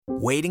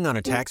Waiting on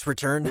a tax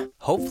return?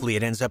 Hopefully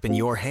it ends up in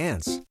your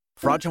hands.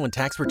 Fraudulent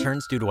tax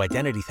returns due to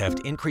identity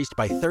theft increased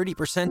by 30%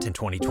 in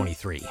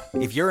 2023.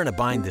 If you're in a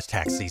bind this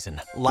tax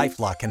season,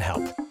 LifeLock can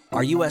help.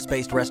 Our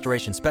U.S.-based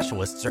restoration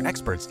specialists are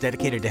experts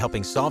dedicated to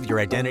helping solve your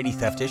identity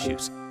theft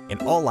issues.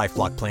 And all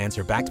LifeLock plans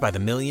are backed by the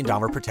 $1 Million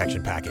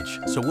Protection Package.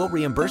 So we'll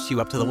reimburse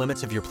you up to the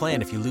limits of your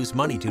plan if you lose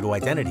money due to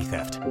identity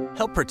theft.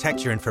 Help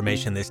protect your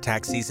information this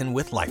tax season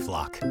with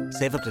LifeLock.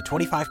 Save up to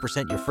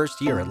 25% your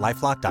first year at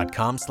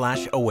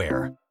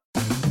LifeLock.com/aware.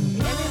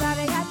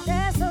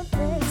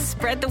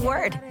 Spread the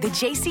word. The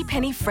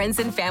JCPenney Friends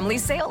and Family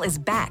Sale is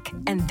back.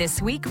 And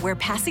this week, we're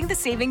passing the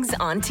savings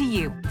on to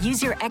you.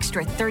 Use your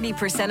extra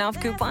 30% off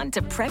coupon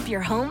to prep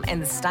your home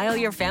and style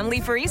your family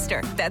for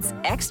Easter. That's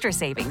extra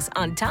savings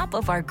on top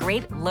of our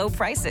great low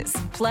prices.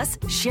 Plus,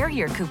 share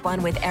your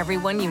coupon with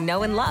everyone you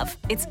know and love.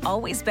 It's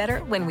always better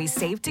when we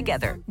save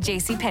together.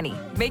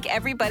 JCPenney. Make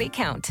everybody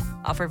count.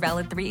 Offer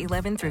valid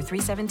 3/11 through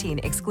 3/17.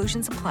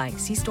 Exclusions apply.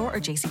 See store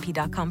or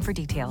jcp.com for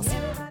details.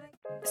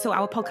 So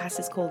our podcast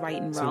is called Right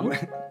and Wrong.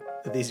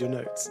 Are these your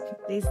notes?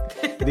 These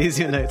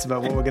are your notes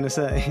about what we're going to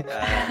say?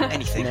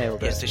 Anything.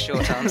 Nailed it. It's a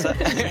short answer.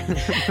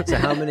 So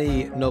how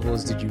many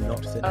novels did you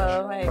not finish?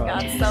 Oh my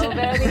God, so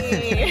many.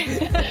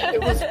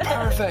 It was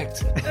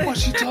perfect. What's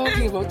she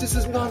talking about? This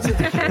is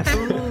nonsense.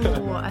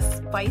 Ooh, a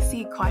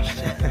spicy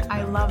question.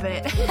 I love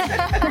it.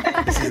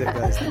 This is it,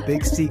 guys. The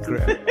big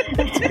secret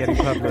to getting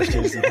published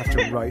is you have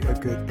to write a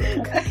good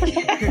book.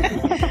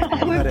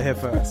 You heard it here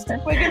first.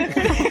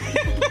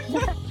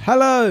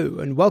 Hello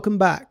and welcome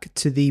back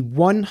to the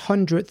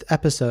 100th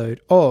episode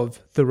of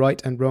the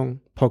Right and Wrong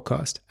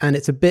podcast. And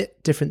it's a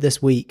bit different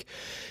this week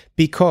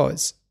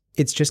because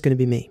it's just going to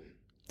be me.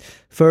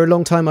 For a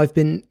long time, I've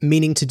been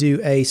meaning to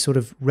do a sort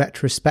of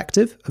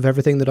retrospective of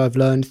everything that I've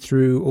learned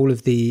through all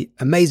of the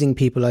amazing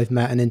people I've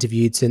met and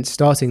interviewed since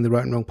starting the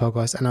Right and Wrong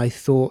podcast. And I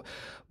thought,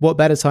 what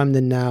better time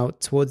than now,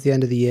 towards the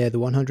end of the year, the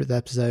 100th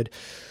episode.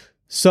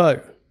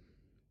 So,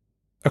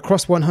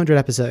 across 100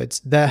 episodes,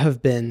 there have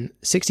been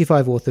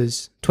 65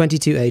 authors,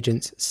 22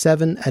 agents,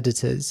 7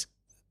 editors.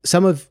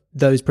 Some of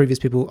those previous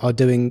people are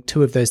doing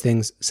 2 of those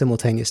things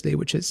simultaneously,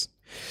 which is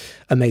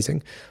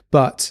amazing.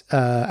 But,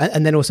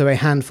 and then also a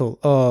handful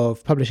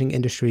of publishing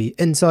industry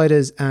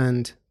insiders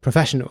and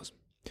professionals.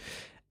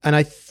 And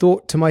I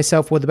thought to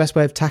myself, well, the best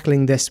way of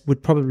tackling this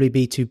would probably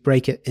be to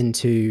break it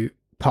into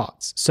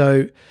parts.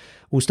 So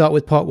we'll start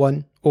with part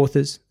 1,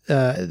 authors.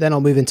 Then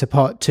I'll move into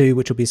part 2,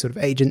 which will be sort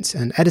of agents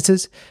and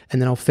editors.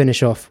 And then I'll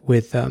finish off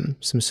with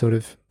some sort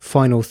of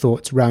final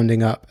thoughts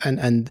rounding up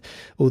and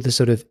all the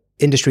sort of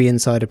industry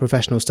insider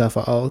professional stuff.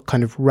 I'll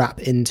kind of wrap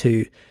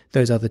into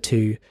those other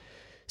 2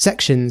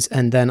 sections.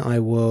 And then I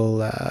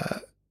will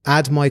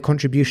add my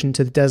contribution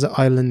to the Desert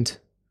Island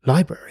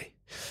Library.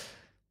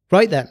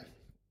 Right then,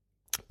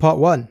 part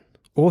 1,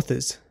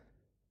 authors.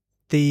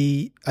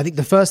 I think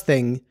the first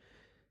thing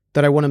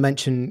that I want to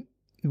mention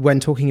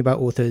when talking about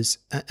authors,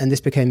 and this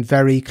became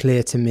very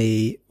clear to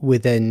me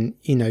within,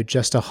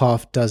 just a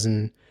half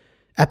dozen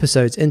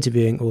episodes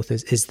interviewing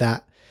authors, is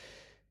that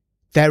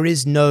there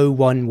is no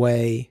one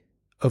way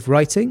of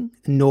writing,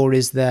 nor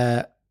is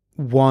there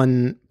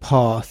one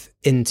path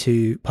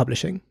into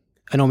publishing.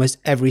 And almost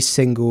every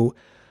single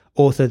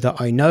author that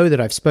I know, that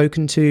I've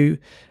spoken to,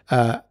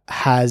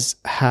 has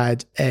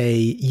had a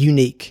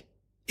unique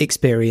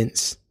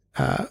experience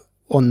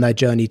on their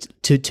journey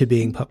to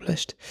being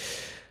published.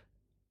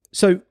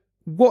 So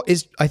what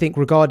is, I think,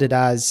 regarded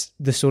as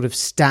the sort of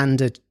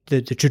standard,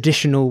 the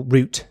traditional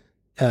route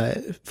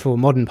for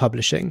modern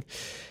publishing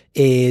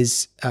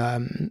is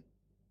a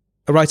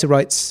writer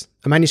writes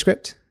a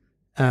manuscript,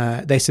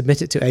 they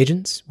submit it to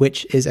agents,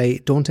 which is a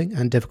daunting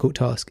and difficult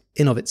task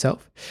in of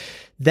itself.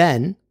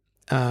 Then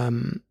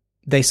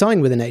they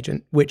sign with an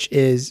agent, which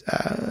is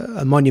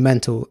a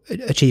monumental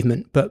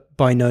achievement, but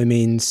by no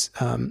means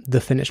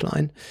the finish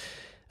line.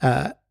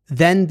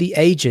 Then the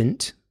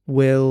agent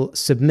will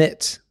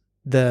submit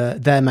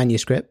their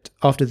manuscript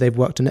after they've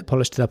worked on it,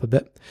 polished it up a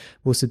bit,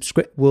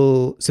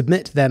 will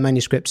submit their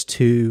manuscripts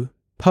to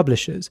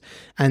publishers.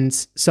 And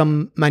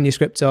some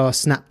manuscripts are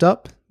snapped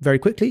up very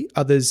quickly,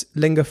 others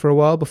linger for a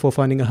while before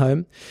finding a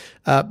home.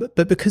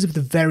 But because of the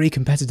very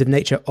competitive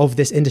nature of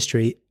this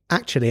industry,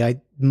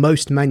 actually,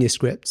 most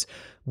manuscripts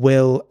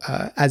will,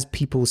 as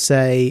people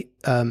say,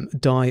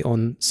 die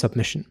on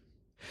submission.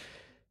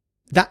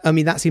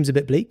 That seems a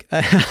bit bleak.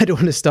 I don't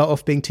want to start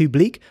off being too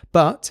bleak,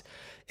 but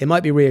it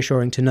might be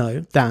reassuring to know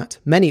that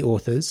many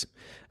authors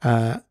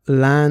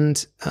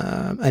land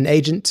an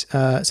agent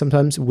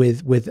sometimes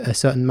with a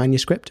certain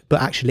manuscript, but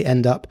actually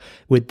end up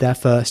with their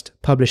first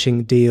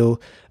publishing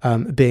deal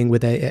being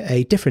with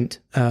a different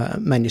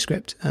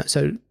manuscript.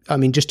 So,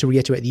 just to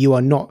reiterate, you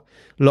are not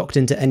locked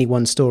into any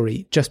one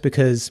story just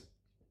because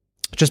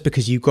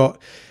you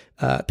got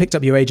picked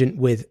up your agent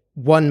with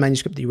one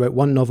manuscript that you wrote,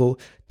 one novel,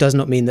 does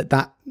not mean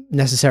that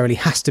necessarily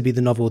has to be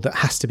the novel that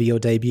has to be your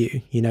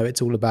debut.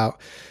 It's all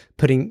about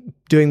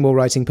doing more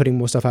writing, putting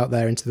more stuff out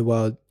there into the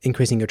world,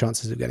 increasing your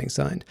chances of getting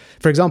signed.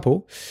 For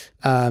example,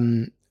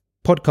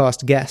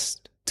 podcast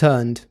guest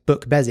turned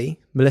book Bezzy,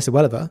 Melissa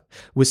Welliver,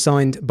 was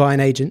signed by an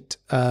agent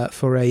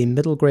for a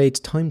middle grade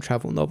time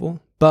travel novel.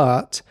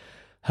 But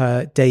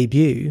her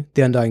debut,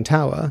 The Undying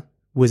Tower,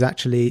 was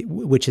actually,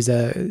 which is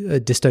a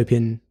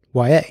dystopian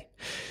YA,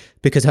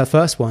 because her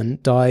first one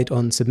died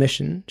on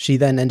submission. She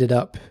then ended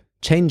up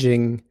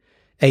changing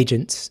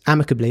agents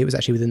amicably. It was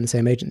actually within the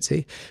same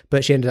agency,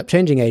 but she ended up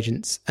changing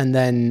agents, and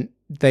then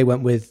they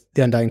went with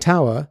The Undying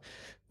Tower,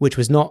 which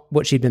was not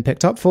what she'd been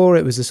picked up for.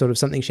 It was a sort of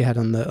something she had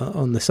on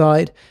the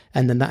side,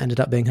 and then that ended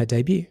up being her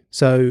debut.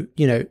 So,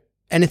 you know,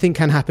 anything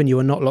can happen. You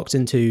are not locked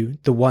into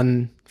the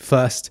one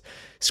first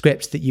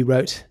script that you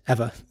wrote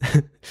ever.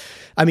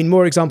 I mean,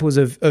 more examples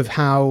of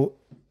how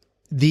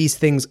these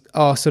things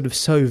are sort of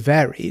so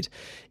varied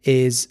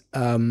is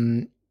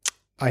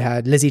I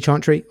had Lizzie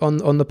Chantry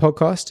on the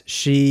podcast.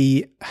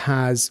 She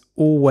has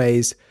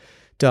always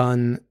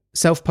done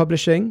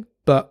self-publishing,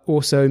 but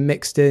also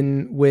mixed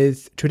in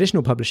with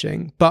traditional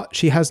publishing, but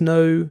she has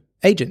no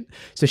agent.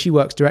 So she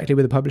works directly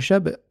with the publisher,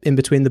 but in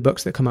between the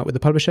books that come out with the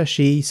publisher,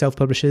 she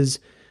self-publishes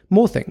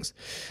more things.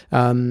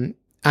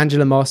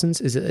 Angela Marsons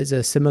is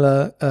a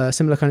similar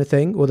kind of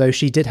thing, although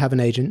she did have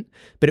an agent,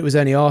 but it was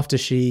only after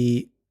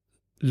she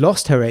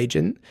lost her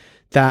agent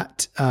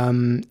that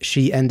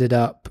she ended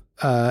up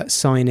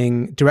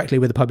signing directly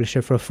with the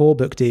publisher for a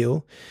 4-book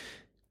deal,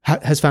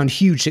 has found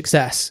huge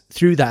success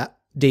through that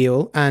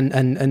deal,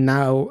 and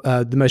now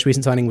the most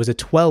recent signing was a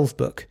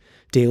 12-book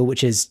deal,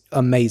 which is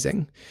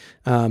amazing.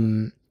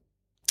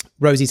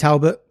 Rosie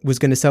Talbot was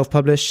going to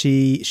self-publish.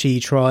 She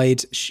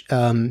tried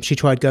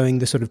going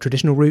the sort of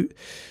traditional route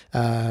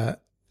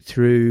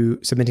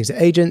through submitting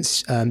to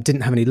agents,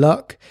 didn't have any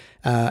luck.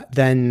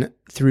 Then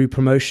through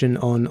promotion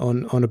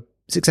on a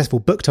successful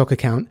Book Talk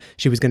account,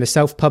 she was going to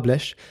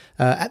self-publish.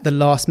 At the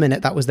last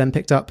minute, that was then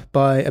picked up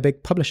by a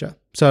big publisher.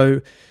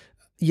 So,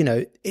 you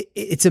know,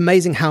 it's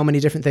amazing how many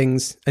different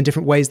things and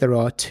different ways there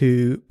are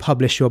to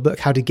publish your book,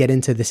 how to get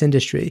into this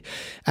industry.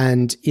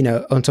 And, you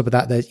know, on top of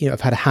that, there's, you know,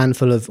 I've had a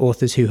handful of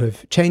authors who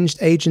have changed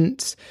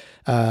agents.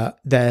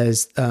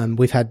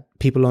 We've had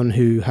people on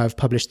who have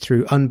published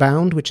through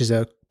Unbound, which is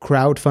a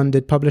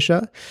crowd-funded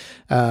publisher.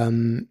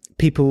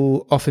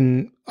 People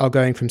often are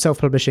going from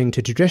self-publishing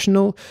to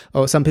traditional,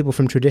 or some people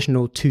from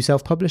traditional to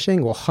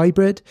self-publishing or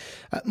hybrid.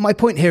 My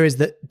point here is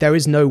that there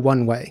is no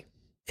one way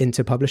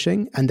into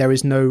publishing, and there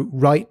is no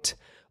right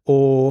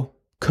or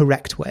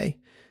correct way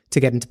to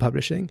get into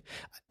publishing.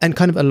 And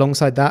kind of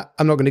alongside that,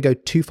 I'm not going to go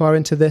too far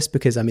into this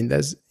because, I mean,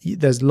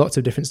 there's lots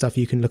of different stuff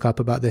you can look up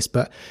about this,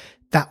 but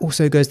that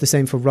also goes the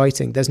same for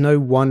writing. There's no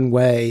one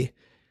way,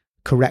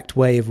 correct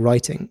way of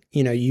writing.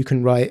 You know, you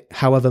can write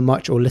however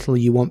much or little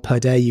you want per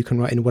day. You can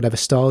write in whatever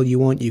style you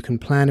want. You can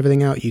plan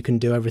everything out. You can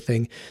do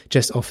everything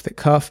just off the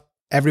cuff.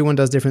 Everyone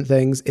does different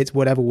things. It's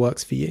whatever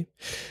works for you.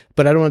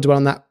 But I don't want to dwell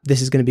on that.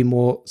 This is going to be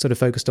more sort of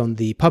focused on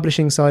the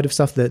publishing side of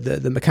stuff,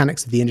 the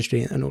mechanics of the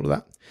industry and all of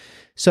that.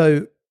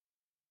 So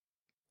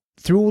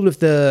through all of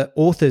the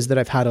authors that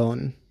I've had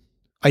on,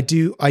 I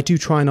do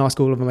try and ask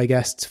all of my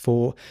guests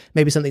for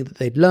maybe something that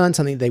they'd learned,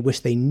 something they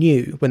wish they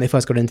knew when they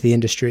first got into the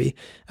industry,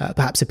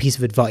 perhaps a piece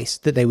of advice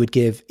that they would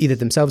give either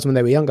themselves when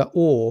they were younger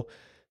or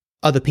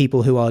other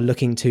people who are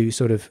looking to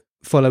sort of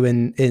follow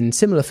in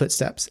similar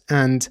footsteps.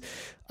 And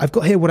I've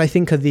got here what I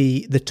think are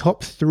the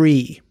top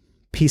 3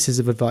 pieces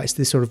of advice,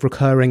 this sort of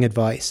recurring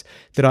advice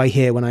that I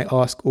hear when I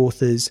ask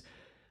authors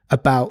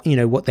about, you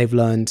know, what they've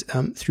learned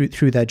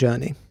through their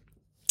journey.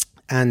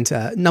 And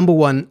number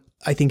 1,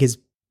 I think, is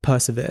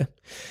persevere.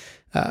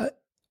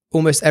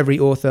 Almost every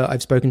author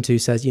I've spoken to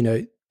says, you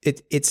know,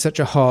 it's such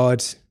a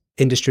hard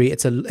industry.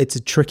 It's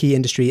a tricky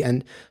industry,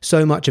 and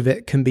so much of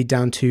it can be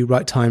down to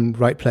right time,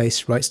 right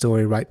place, right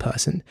story, right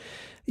person.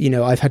 You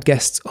know, I've had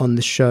guests on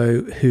the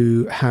show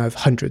who have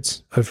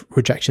hundreds of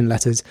rejection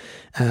letters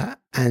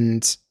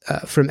and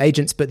from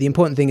agents. But the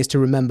important thing is to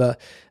remember,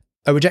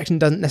 a rejection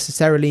doesn't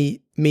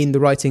necessarily mean the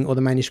writing or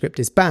the manuscript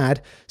is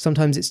bad.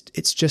 Sometimes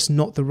it's just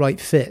not the right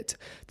fit.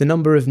 The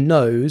number of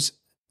no's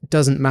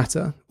doesn't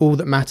matter. All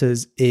that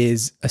matters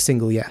is a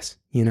single yes,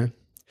 you know.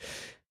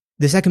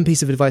 The second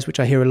piece of advice, which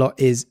I hear a lot,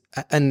 is,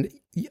 and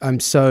I'm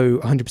so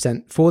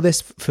 100% for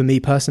this, for me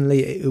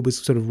personally, it was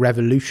sort of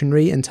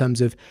revolutionary in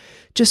terms of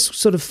just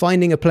sort of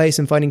finding a place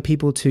and finding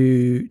people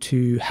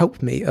to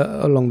help me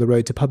along the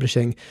road to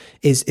publishing,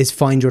 is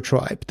find your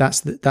tribe.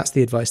 That's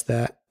the advice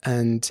there.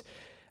 And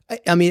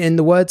I mean, in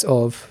the words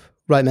of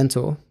Right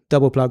Mentor,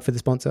 double plug for the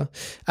sponsor,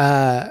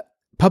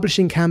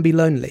 publishing can be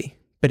lonely,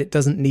 but it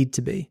doesn't need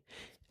to be.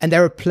 And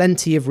there are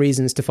plenty of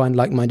reasons to find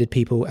like-minded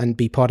people and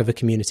be part of a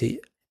community,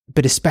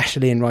 but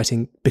especially in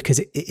writing, because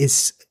it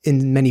is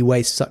in many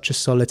ways such a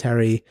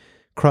solitary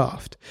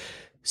craft.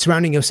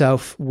 Surrounding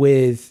yourself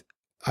with,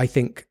 I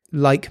think,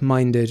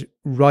 like-minded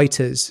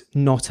writers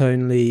not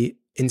only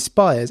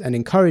inspires and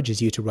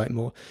encourages you to write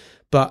more,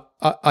 but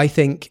I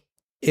think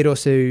it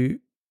also,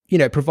 you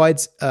know,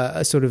 provides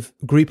a sort of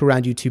group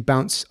around you to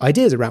bounce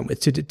ideas around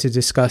with, to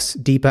discuss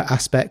deeper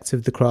aspects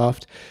of the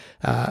craft,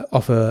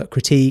 offer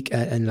critique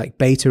and like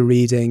beta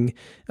reading,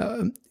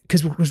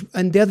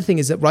 and the other thing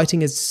is that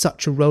writing is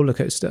such a roller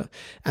coaster,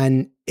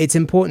 and it's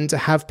important to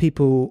have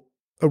people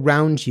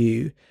around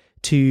you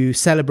to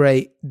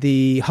celebrate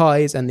the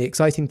highs and the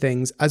exciting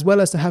things, as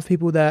well as to have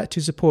people there to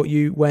support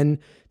you when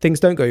things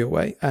don't go your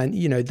way. And,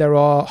 there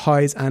are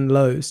highs and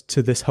lows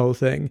to this whole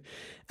thing.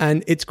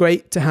 And it's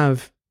great to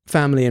have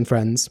family and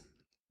friends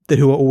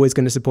who are always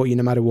going to support you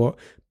no matter what.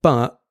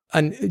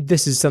 And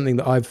this is something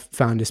that I've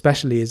found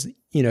especially is,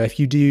 if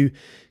you do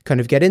kind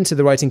of get into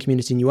the writing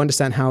community and you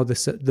understand how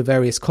the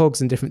various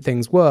cogs and different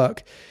things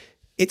work,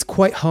 it's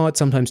quite hard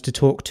sometimes to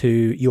talk to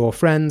your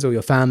friends or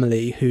your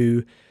family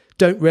who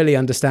don't really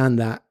understand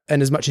that.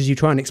 And as much as you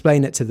try and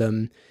explain it to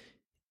them,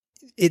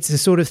 it's a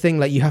sort of thing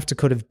like you have to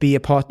kind of you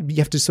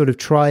have to sort of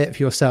try it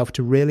for yourself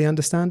to really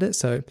understand it.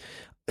 So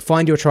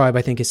find your tribe,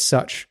 I think, is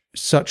such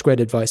great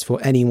advice for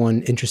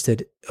anyone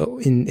interested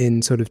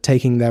in sort of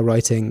taking their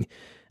writing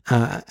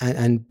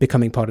and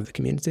becoming part of the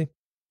community.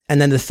 And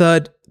then the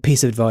third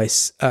piece of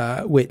advice,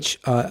 which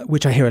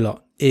I hear a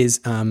lot, is,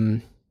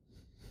 and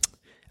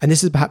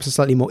this is perhaps a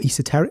slightly more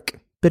esoteric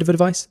bit of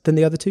advice than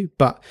the other two,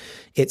 but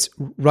it's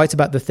write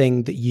about the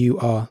thing that you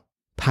are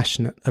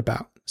passionate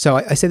about. So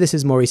I say this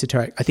is more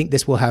esoteric. I think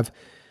this will have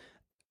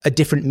a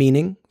different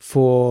meaning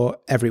for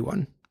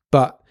everyone,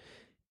 but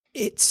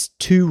it's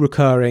too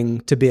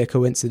recurring to be a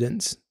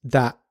coincidence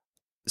that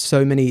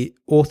so many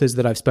authors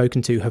that I've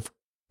spoken to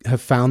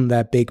have found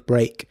their big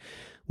break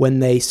when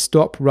they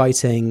stop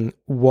writing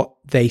what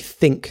they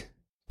think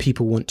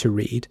people want to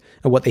read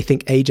and what they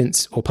think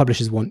agents or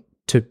publishers want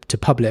to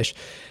publish,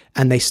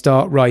 and they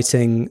start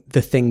writing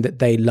the thing that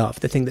they love,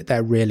 the thing that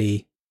they're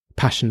really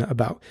passionate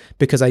about.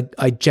 Because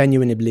I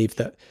genuinely believe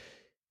that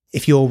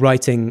if you're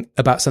writing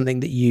about something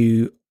that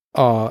you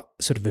are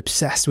sort of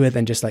obsessed with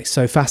and just like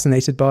so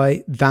fascinated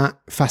by, that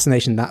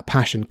fascination, that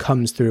passion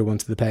comes through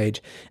onto the page,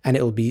 and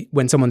it'll be,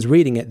 when someone's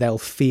reading it, they'll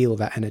feel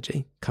that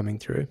energy coming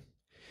through.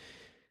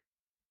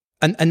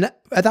 And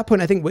at that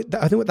point, I think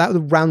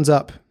that rounds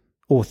up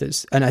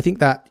authors. And I think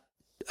that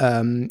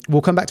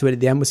we'll come back to it at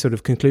the end with sort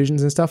of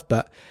conclusions and stuff,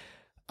 but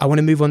I want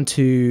to move on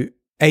to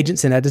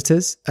agents and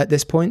editors at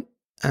this point.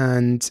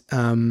 And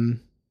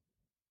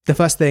the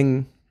first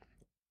thing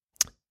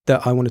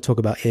that I want to talk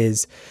about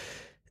is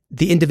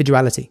the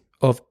individuality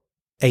of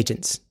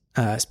agents,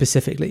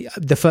 specifically.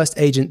 The first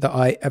agent that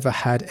I ever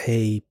had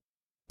a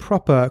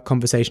proper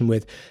conversation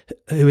with,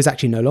 who is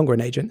actually no longer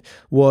an agent,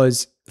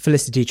 was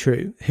Felicity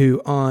True,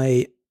 who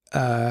I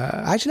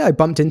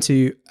bumped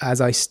into as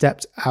I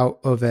stepped out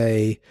of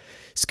a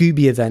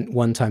Scooby event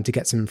one time to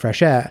get some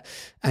fresh air,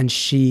 and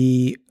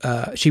she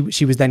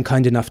was then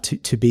kind enough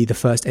to be the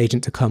first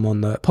agent to come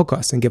on the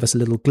podcast and give us a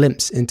little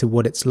glimpse into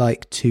what it's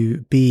like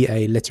to be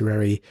a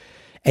literary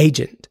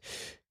agent.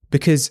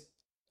 Because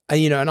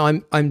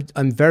and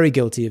I'm very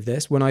guilty of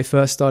this. When I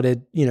first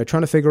started,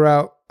 trying to figure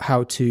out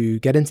how to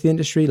get into the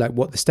industry, like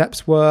what the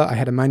steps were, I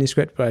had a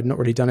manuscript, but I'd not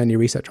really done any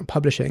research on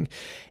publishing.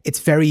 It's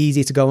very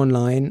easy to go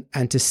online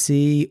and to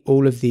see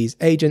all of these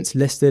agents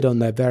listed on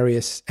their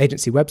various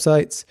agency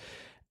websites,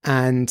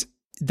 and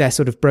they're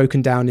sort of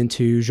broken down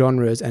into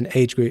genres and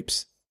age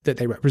groups that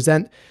they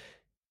represent.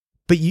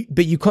 But you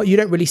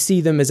don't really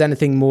see them as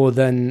anything more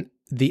than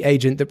the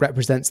agent that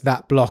represents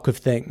that block of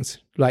things.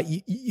 Like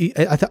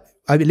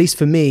at least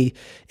for me,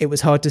 it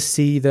was hard to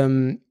see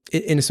them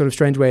in a sort of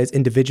strange way as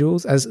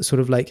individuals, as sort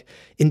of like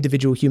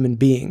individual human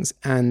beings.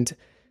 And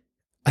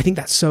I think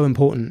that's so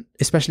important,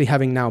 especially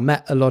having now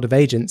met a lot of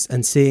agents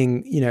and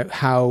seeing,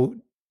 how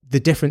the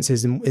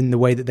differences in the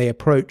way that they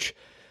approach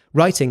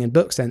writing and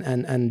books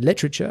and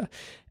literature,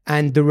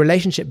 and the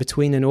relationship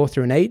between an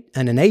author and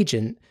an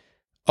agent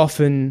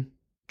often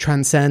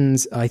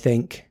transcends, I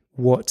think,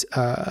 what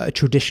a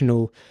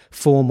traditional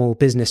formal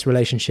business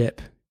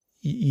relationship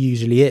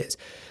usually is,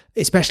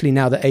 especially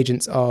now that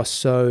agents are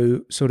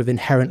so sort of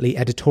inherently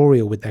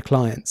editorial with their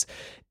clients.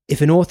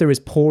 If an author is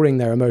pouring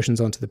their emotions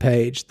onto the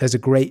page, there's a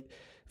great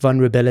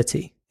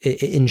vulnerability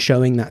in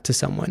showing that to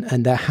someone.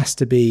 And there has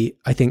to be,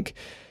 I think,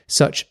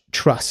 such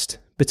trust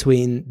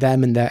between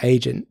them and their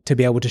agent to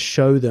be able to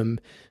show them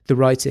the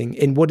writing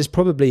in what is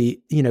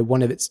probably,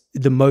 one of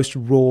the most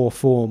raw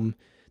form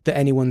that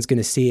anyone's going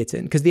to see it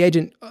in. Because the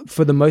agent,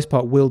 for the most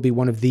part, will be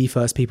one of the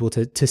first people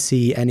to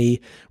see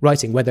any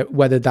writing,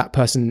 whether that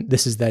person,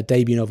 this is their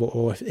debut novel,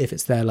 or if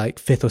it's their like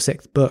fifth or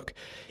sixth book.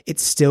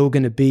 It's still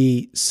going to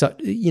be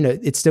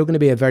it's still going to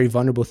be a very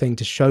vulnerable thing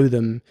to show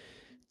them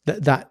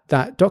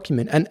that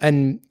document.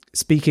 And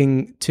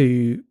speaking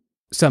to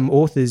some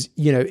authors,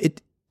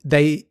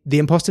 the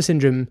imposter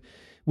syndrome,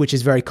 which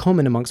is very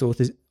common amongst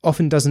authors,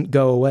 often doesn't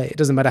go away. It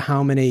doesn't matter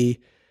how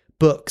many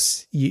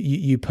books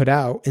you put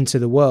out into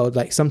the world.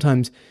 Like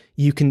sometimes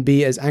you can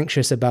be as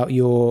anxious about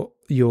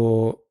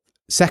your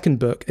second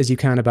book as you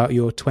can about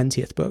your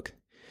 20th book.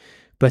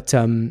 But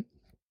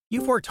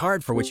you've worked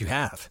hard for what you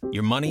have.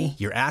 Your money,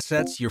 your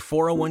assets, your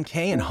 401k,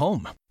 and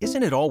home.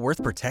 Isn't it all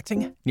worth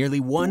protecting? Nearly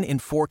 1 in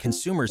 4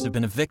 consumers have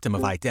been a victim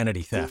of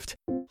identity theft.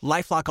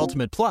 LifeLock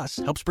Ultimate Plus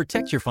helps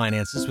protect your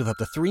finances with up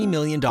to $3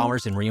 million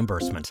in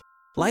reimbursement.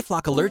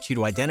 LifeLock alerts you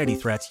to identity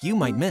threats you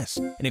might miss.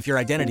 And if your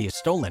identity is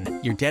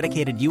stolen, your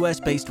dedicated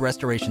US-based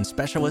restoration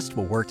specialist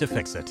will work to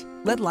fix it.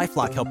 Let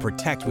LifeLock help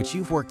protect what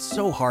you've worked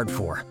so hard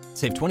for.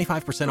 Save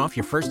 25% off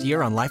your first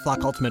year on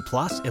LifeLock Ultimate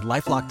Plus at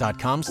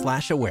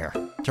LifeLock.com/aware.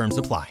 Terms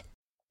apply.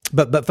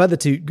 But further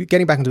to,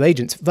 getting back into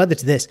agents, further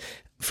to this,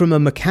 from a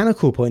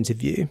mechanical point of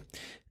view,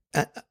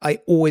 I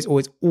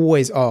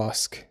always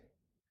ask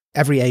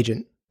every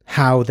agent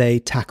how they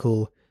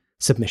tackle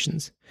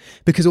submissions.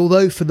 Because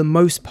although for the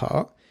most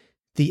part,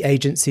 the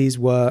agencies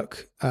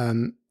work,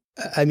 and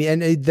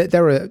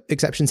there are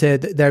exceptions here,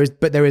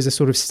 there is a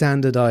sort of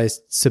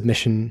standardized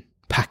submission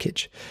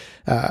package.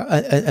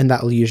 And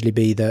that will usually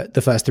be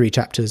the first 3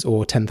 chapters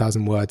or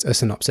 10,000 words, a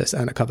synopsis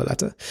and a cover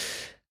letter.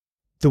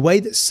 The way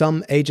that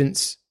some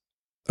agents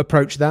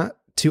approach that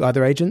to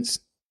other agents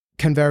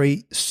can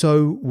vary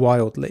so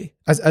wildly.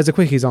 As a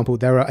quick example,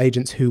 there are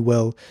agents who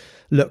will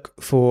look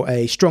for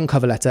a strong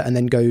cover letter and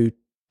then go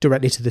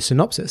directly to the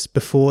synopsis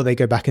before they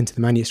go back into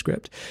the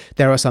manuscript.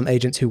 There are some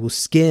agents who will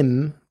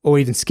skim or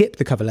even skip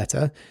the cover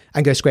letter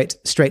and go straight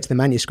to the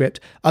manuscript.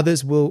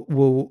 Others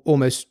will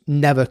almost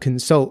never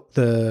consult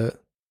the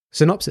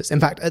synopsis.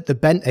 In fact, at the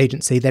Bent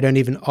agency, they don't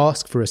even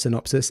ask for a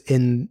synopsis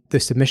in the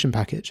submission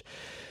package.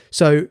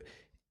 So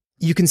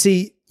you can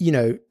see,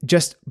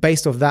 just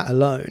based off that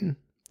alone,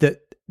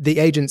 that the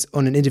agents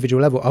on an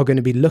individual level are going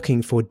to be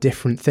looking for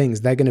different things.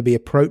 They're going to be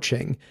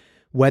approaching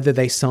whether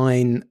they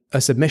sign a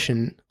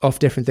submission off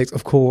different things.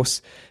 Of course,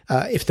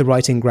 if the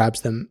writing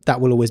grabs them, that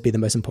will always be the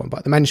most important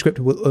part. The manuscript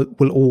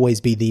will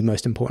always be the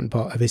most important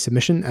part of a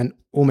submission, and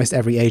almost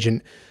every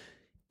agent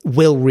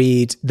will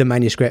read the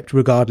manuscript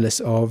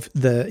regardless of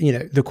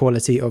the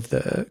quality of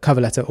the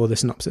cover letter or the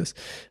synopsis.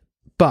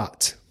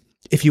 But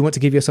if you want to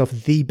give yourself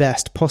the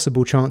best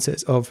possible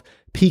chances of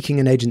piquing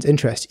an agent's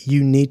interest,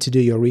 you need to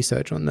do your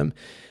research on them.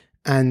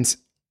 And,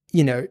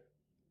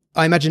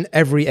 I imagine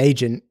every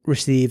agent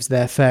receives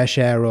their fair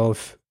share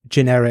of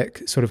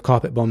generic sort of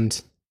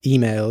carpet-bombed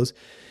emails,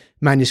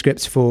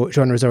 manuscripts for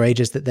genres or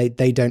ages that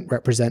they don't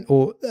represent.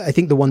 Or I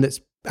think the one that's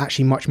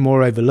actually much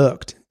more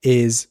overlooked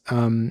is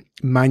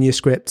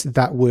manuscripts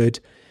that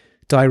would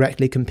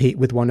directly compete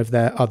with one of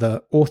their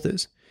other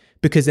authors.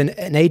 Because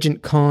an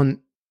agent can't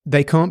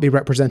be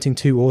representing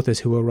 2 authors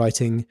who are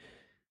writing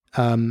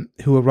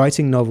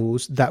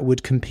novels that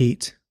would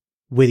compete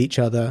with each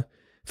other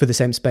for the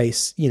same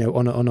space,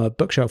 on a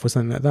bookshelf or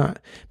something like that,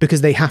 because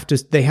they have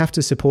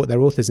to support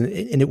their authors, and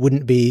it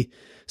wouldn't be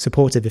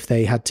supportive if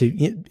they had to,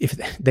 if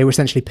they were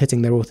essentially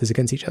pitting their authors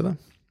against each other.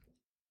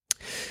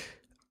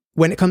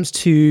 When it comes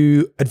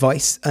to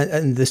advice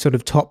and the sort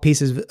of top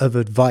pieces of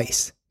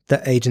advice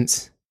that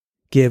agents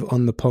give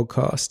on the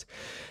podcast,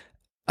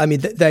 I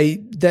mean,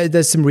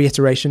 there's some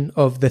reiteration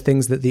of the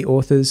things that the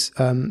authors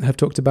have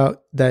talked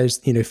about. There's,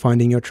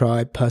 finding your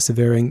tribe,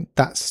 persevering.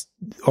 That's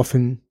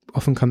often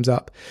comes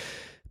up.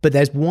 But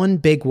there's one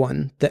big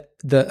one that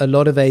a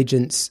lot of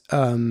agents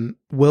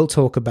will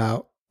talk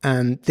about,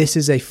 and this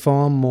is a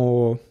far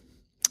more,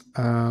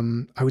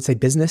 I would say,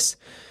 business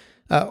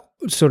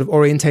sort of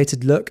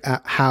orientated look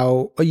at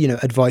how,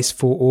 advice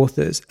for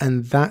authors,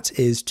 and that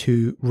is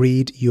to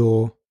read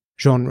your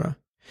genre.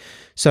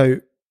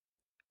 So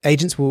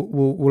agents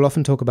will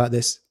often talk about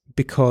this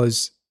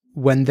because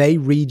when they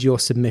read your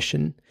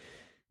submission,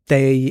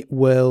 they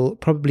will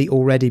probably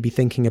already be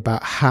thinking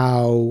about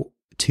how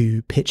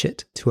to pitch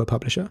it to a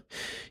publisher.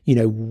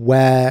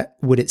 Where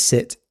would it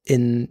sit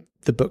in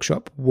the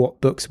bookshop? What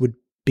books would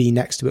be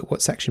next to it?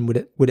 What section would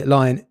it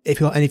lie in? If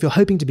you're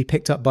hoping to be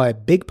picked up by a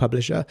big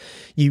publisher,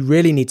 you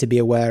really need to be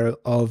aware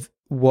of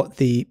what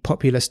the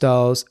popular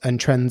styles and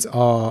trends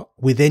are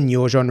within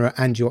your genre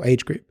and your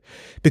age group,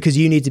 because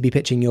you need to be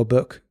pitching your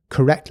book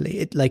correctly.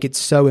 It's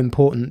so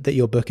important that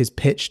your book is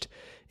pitched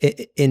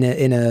in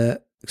a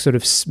sort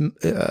of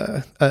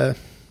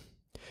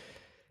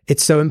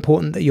it's so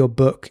important that your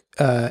book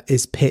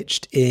is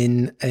pitched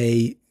in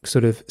a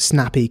sort of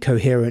snappy,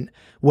 coherent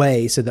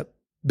way, so that,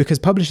 because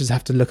publishers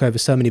have to look over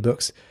so many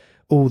books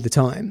all the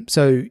time,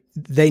 so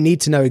they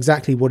need to know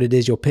exactly what it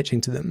is you're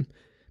pitching to them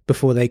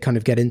before they kind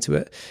of get into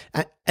it.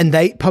 And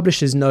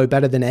publishers know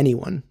better than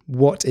anyone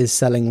what is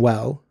selling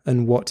well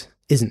and what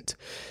isn't.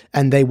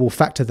 And they will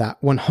factor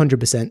that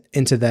 100%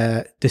 into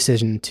their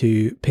decision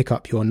to pick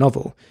up your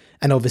novel.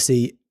 And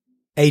obviously,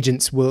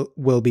 agents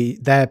will be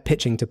there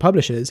pitching to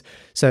publishers,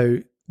 so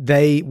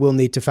they will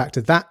need to factor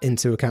that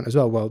into account as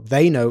well. Well,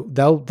 they know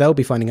they'll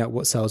be finding out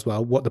what sells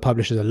well, what the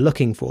publishers are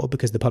looking for,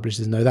 because the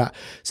publishers know that.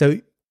 So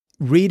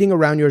reading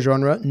around your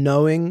genre,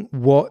 knowing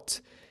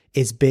what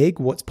is big,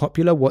 what's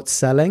popular, what's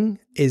selling,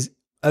 is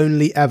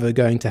only ever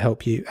going to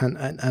help you, and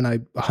I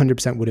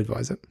 100% would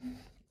advise it.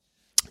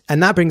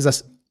 And that brings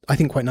us, I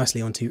think, quite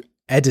nicely onto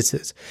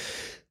editors.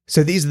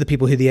 So these are the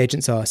people who the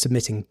agents are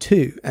submitting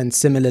to. And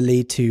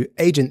similarly to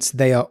agents,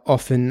 they are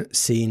often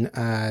seen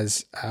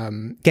as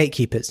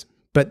gatekeepers.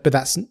 But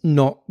that's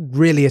not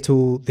really at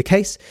all the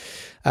case.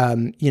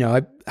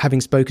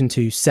 Having spoken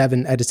to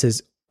 7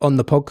 editors on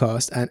the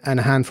podcast and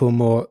a handful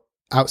more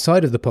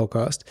outside of the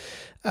podcast,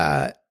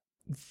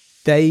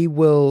 they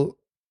will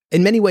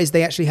in many ways,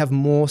 they actually have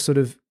more sort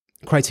of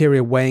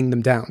criteria weighing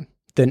them down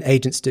than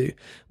agents do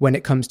when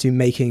it comes to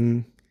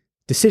making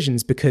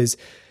decisions, because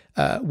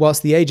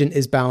whilst the agent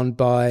is bound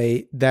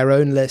by their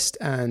own list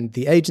and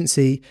the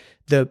agency,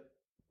 the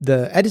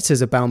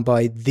editors are bound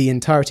by the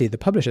entirety of the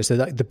publisher. So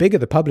the bigger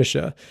the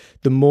publisher,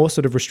 the more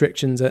sort of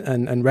restrictions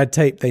and red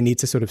tape they need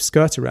to sort of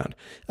skirt around.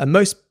 And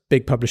most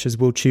big publishers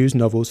will choose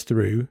novels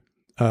through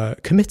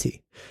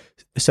committee.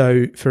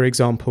 So, for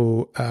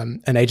example,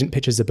 an agent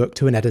pitches a book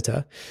to an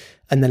editor,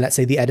 and then let's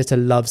say the editor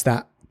loves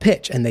that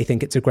pitch and they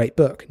think it's a great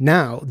book.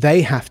 Now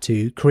they have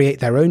to create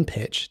their own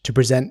pitch to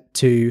present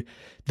to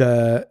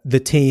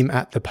the team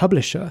at the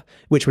publisher,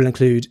 which will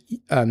include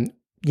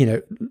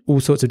all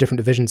sorts of different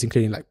divisions,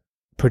 including like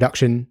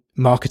production,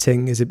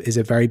 marketing is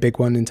a very big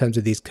one in terms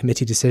of these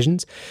committee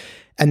decisions.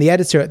 And the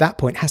editor at that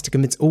point has to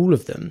convince all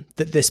of them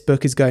that this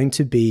book is going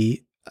to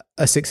be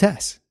a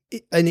success.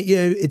 And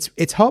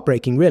it's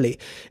heartbreaking, really,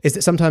 is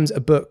that sometimes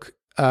a book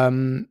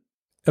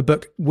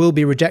will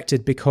be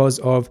rejected because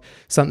of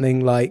something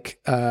like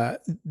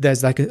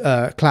there's like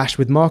a clash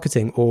with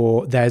marketing,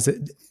 or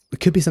it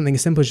could be something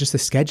as simple as just a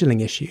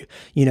scheduling issue.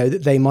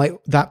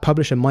 That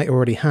publisher might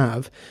already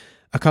have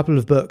a couple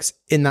of books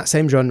in that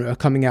same genre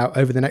coming out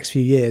over the next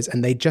few years,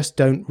 and they just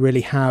don't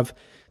really have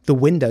the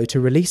window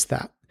to release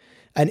that.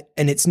 And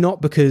it's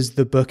not because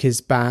the book is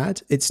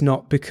bad. It's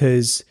not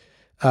because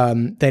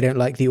they don't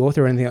like the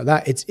author or anything like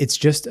that. It's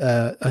just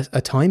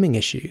a timing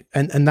issue,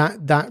 and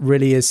that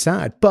really is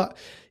sad. But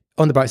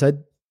on the bright side,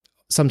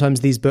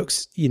 sometimes these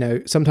books,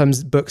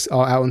 sometimes books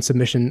are out on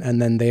submission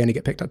and then they only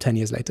get picked up 10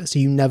 years later. So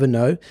you never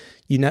know.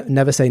 You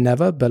never say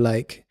never, but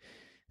like,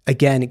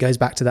 again, it goes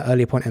back to that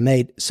earlier point I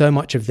made. So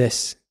much of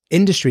this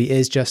industry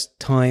is just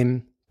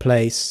time,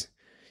 place,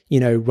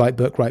 right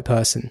book, right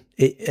person.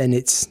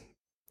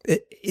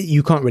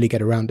 You can't really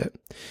get around it.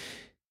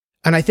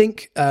 And I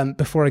think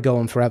before I go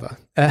on forever,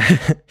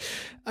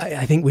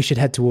 I think we should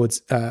head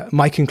towards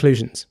my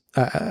conclusions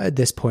at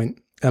this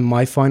point, and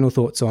my final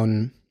thoughts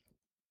on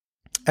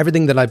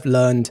everything that I've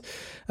learned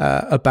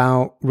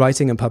about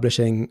writing and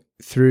publishing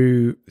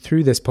through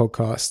this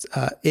podcast,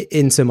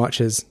 in so much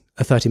as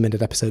a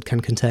 30-minute episode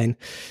can contain.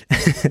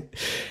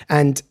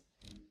 And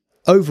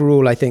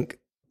overall, I think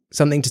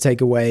something to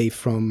take away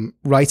from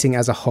writing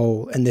as a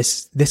whole, and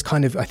this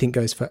kind of, I think,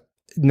 goes for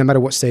no matter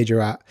what stage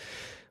you're at,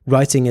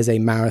 writing is a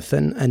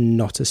marathon and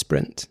not a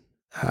sprint.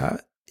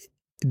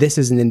 This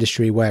is an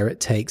industry where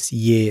it takes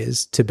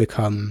years to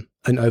become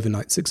an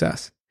overnight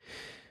success.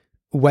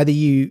 Whether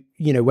you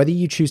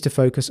choose to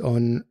focus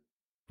on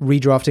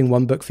redrafting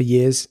one book for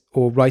years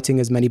or writing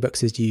as many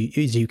books as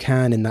you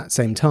can in that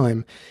same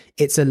time,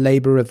 it's a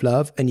labor of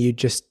love, and you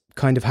just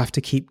kind of have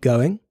to keep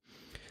going.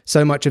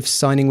 So much of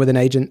signing with an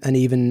agent, and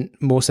even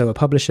more so a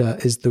publisher,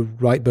 is the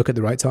right book at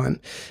the right time.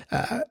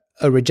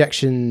 A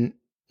rejection,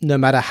 no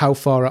matter how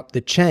far up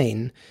the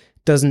chain,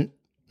 doesn't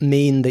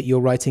mean that your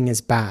writing is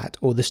bad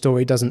or the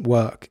story doesn't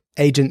work.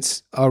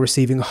 Agents are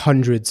receiving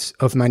hundreds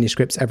of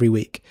manuscripts every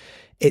week.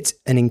 It's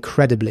an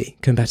incredibly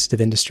competitive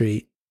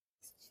industry.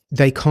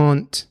 They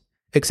can't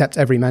accept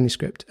every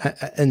manuscript.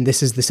 And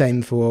this is the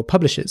same for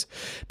publishers.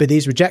 But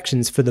these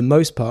rejections, for the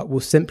most part, will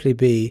simply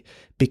be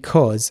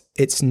because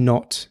it's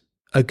not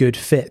a good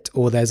fit,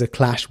 or there's a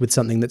clash with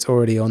something that's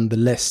already on the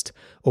list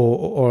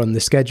or on the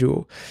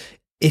schedule.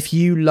 If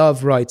you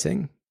love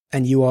writing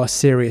and you are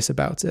serious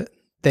about it,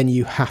 then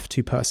you have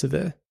to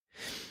persevere.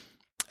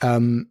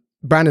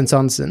 Brandon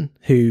Sanderson,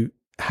 who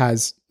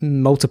has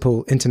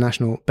multiple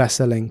international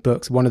best-selling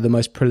books, one of the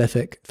most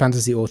prolific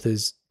fantasy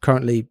authors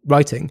currently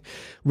writing,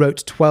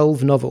 wrote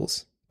 12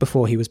 novels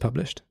before he was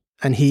published.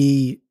 And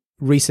he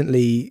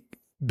recently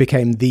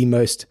became the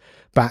most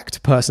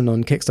backed person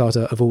on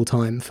Kickstarter of all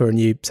time for a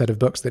new set of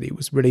books that he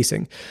was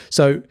releasing.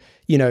 So,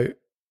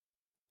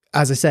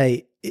 as I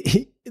say,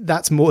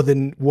 that's more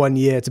than 1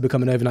 year to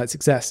become an overnight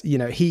success.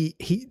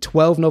 He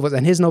 12 novels,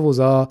 and his novels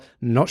are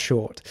not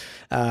short.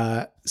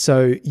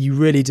 So you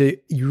really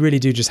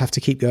do just have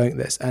to keep going at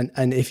this.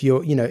 And if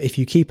if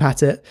you keep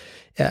at it,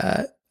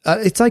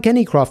 it's like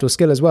any craft or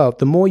skill as well.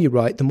 The more you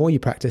write, the more you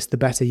practice, the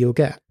better you'll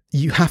get.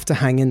 You have to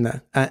hang in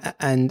there,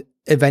 and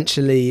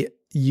eventually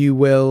you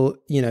will,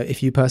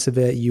 if you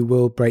persevere, you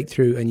will break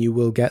through and you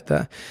will get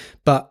there.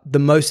 But the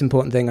most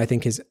important thing, I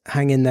think, is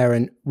hang in there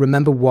and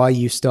remember why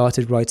you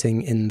started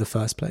writing in the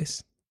first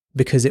place.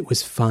 Because it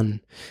was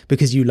fun,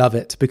 because you love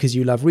it, because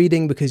you love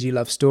reading, because you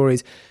love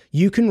stories.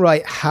 You can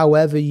write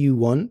however you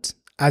want,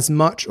 as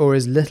much or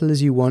as little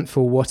as you want,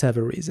 for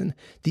whatever reason.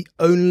 The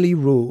only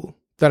rule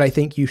that I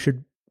think you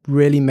should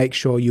really make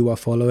sure you are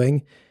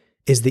following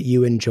is that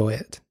you enjoy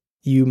it.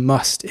 You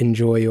must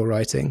enjoy your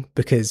writing,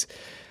 because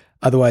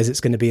otherwise it's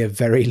going to be a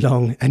very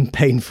long and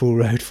painful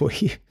road for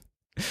you.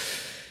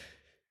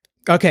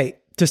 Okay,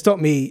 to stop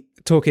me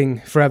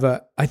talking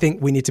forever, I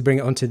think we need to bring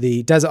it onto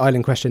the desert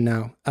island question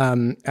now,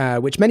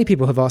 which many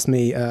people have asked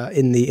me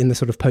in the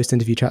sort of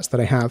post-interview chats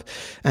that I have,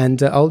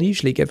 and I'll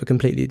usually give a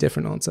completely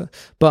different answer.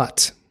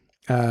 But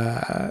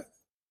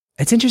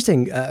it's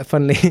interesting,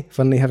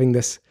 funnily having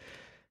this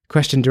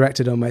question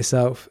directed on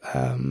myself.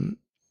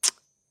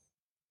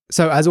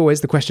 So as always,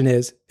 the question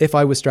is, if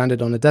I was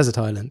stranded on a desert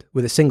island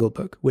with a single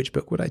book, which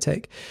book would I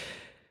take?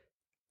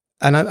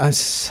 And I'm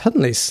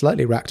suddenly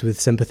slightly racked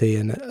with sympathy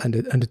and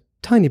a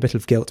tiny bit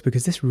of guilt,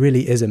 because this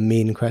really is a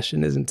mean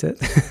question, isn't it?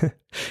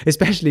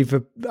 Especially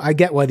I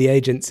get why the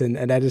agents and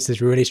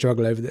editors really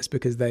struggle over this,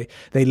 because they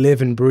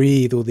live and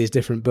breathe all these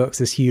different books,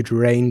 this huge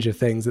range of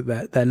things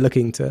that they're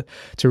looking to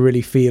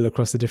really feel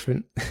across the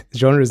different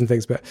genres and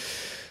things. But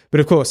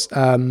of course,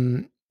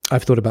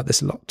 I've thought about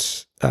this a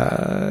lot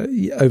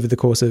over the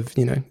course of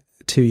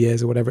 2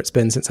 years or whatever it's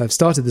been since I've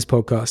started this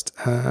podcast.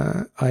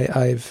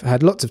 I've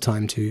had lots of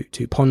time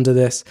to ponder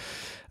this,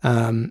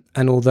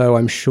 and although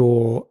I'm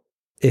sure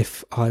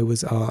if I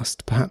was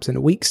asked perhaps in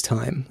a week's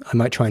time, I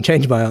might try and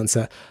change my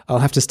answer, I'll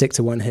have to stick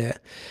to one here.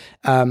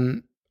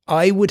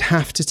 I would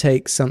have to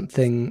take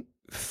something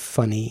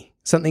funny,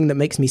 something that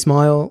makes me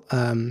smile,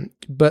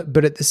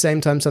 but at the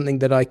same time, something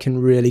that I can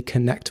really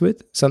connect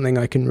with, something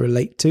I can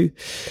relate to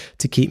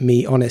keep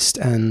me honest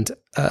and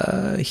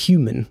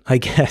human, I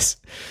guess.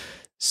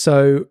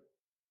 So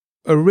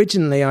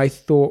originally I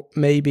thought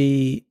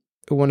maybe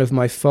one of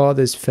my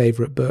father's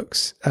favorite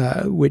books,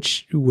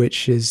 which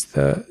is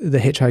the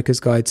Hitchhiker's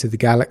Guide to the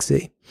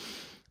Galaxy,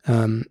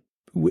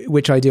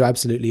 which I do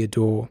absolutely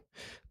adore.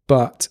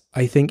 But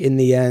I think in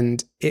the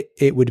end,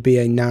 it would be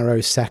a narrow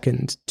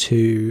second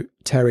to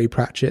Terry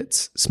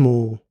Pratchett's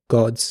Small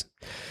Gods,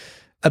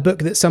 a book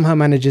that somehow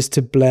manages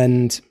to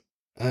blend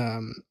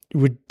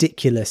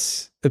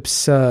ridiculous,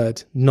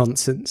 absurd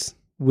nonsense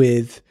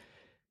with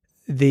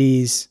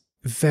these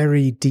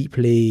very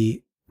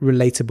deeply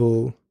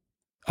relatable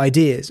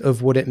ideas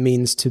of what it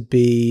means to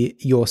be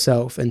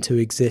yourself and to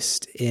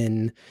exist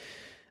in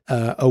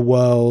a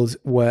world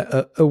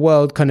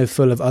kind of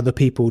full of other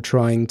people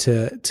trying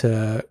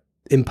to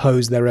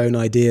impose their own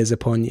ideas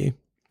upon you.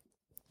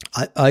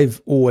 I've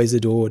always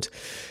adored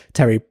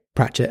Terry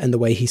Pratchett and the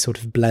way he sort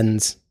of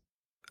blends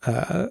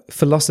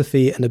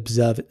philosophy and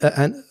absurdity.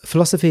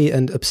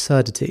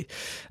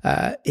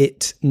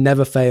 It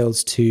never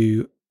fails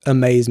to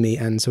amaze me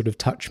and sort of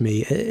touch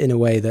me in a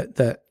way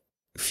that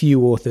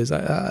few authors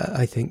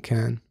I think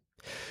can.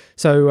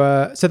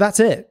 So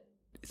that's it.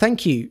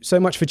 Thank you so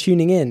much for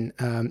tuning in,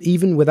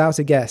 even without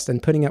a guest,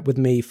 and putting up with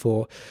me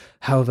for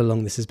however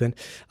long this has been.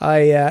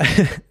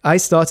 I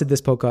started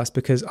this podcast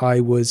because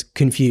I was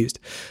confused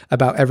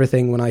about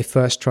everything when I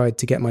first tried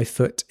to get my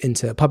foot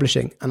into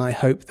publishing, and I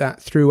hope that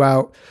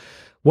throughout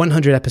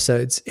 100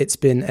 episodes, it's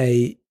been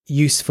a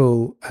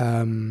useful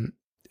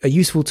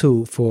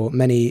tool for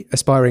many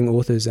aspiring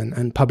authors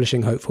and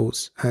publishing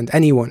hopefuls and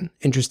anyone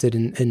interested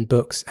in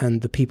books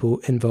and the people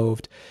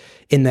involved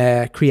in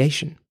their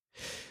creation.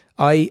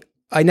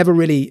 I never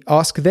really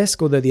ask this,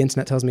 although the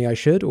internet tells me I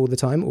should all the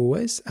time,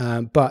 always.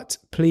 But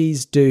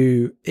please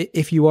do,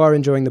 if you are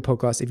enjoying the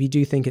podcast, if you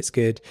do think it's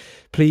good,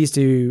 please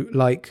do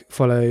like,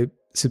 follow,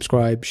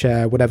 subscribe,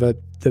 share, whatever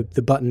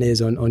the button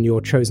is on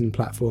your chosen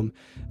platform.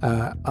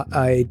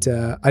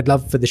 I'd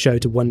love for the show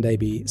to one day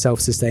be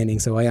self-sustaining,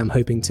 so I am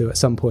hoping to at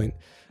some point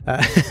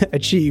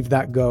achieve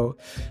that goal.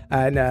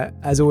 And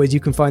as always, you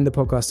can find the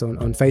podcast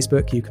on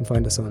Facebook. You can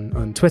find us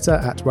on Twitter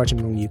at Right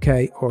and Wrong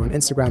UK, or on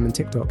Instagram and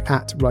TikTok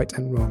at Right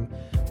and Wrong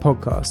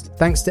Podcast.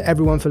 Thanks to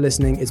everyone for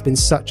listening. It's been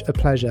such a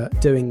pleasure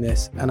doing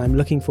this, and I'm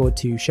looking forward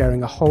to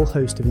sharing a whole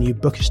host of new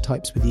bookish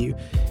types with you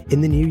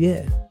in the new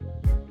year.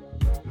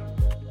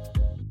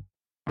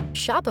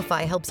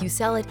 Shopify helps you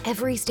sell at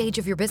every stage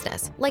of your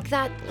business. Like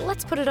that,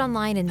 let's put it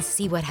online and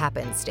see what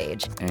happens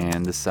stage.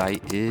 And the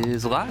site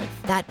is live.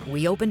 That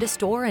we opened a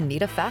store and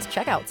need a fast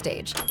checkout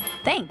stage.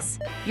 Thanks.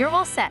 You're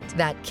all set.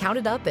 That count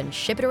it up and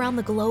ship it around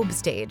the globe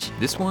stage.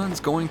 This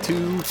one's going to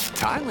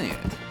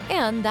Thailand.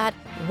 And that,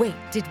 wait,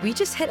 did we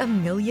just hit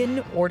 1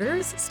 million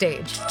orders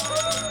stage?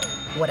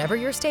 Whatever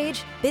your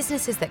stage,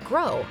 businesses that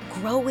grow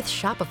with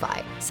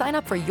Shopify. Sign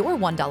up for your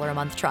 $1 a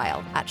month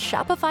trial at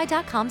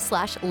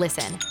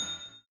shopify.com/listen.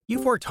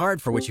 You've worked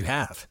hard for what you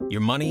have.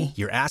 Your money,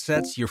 your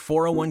assets, your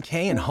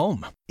 401k, and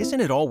home. Isn't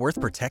it all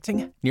worth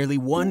protecting? Nearly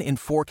 1 in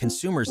 4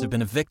 consumers have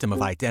been a victim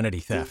of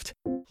identity theft.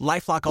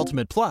 LifeLock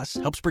Ultimate Plus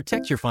helps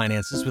protect your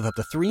finances with up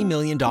to $3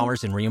 million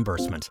in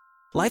reimbursement.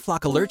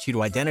 LifeLock alerts you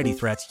to identity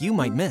threats you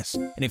might miss.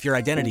 And if your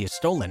identity is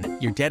stolen,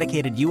 your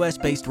dedicated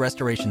U.S.-based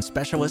restoration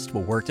specialist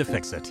will work to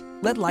fix it.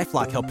 Let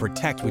LifeLock help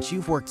protect what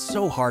you've worked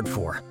so hard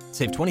for.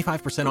 Save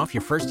 25% off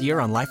your first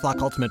year on LifeLock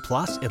Ultimate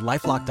Plus at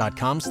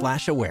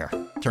LifeLock.com/aware.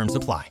 Terms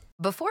apply.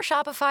 Before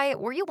Shopify,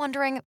 were you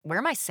wondering, where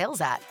are my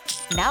sales at?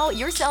 Now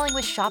you're selling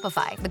with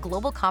Shopify, the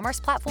global commerce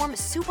platform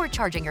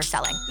supercharging your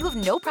selling. You have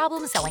no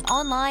problem selling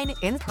online,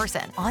 in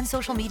person, on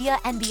social media,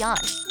 and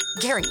beyond.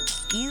 Gary,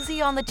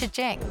 easy on the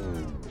cha-ching.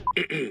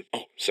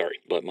 Oh, sorry,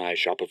 but my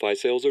Shopify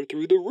sales are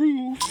through the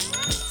roof.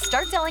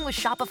 Start selling with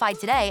Shopify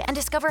today and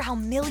discover how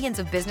millions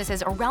of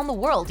businesses around the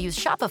world use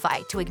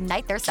Shopify to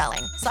ignite their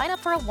selling. Sign up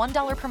for a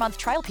 $1 per month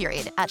trial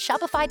period at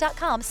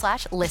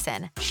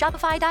shopify.com/listen.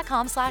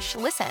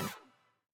 Shopify.com/listen.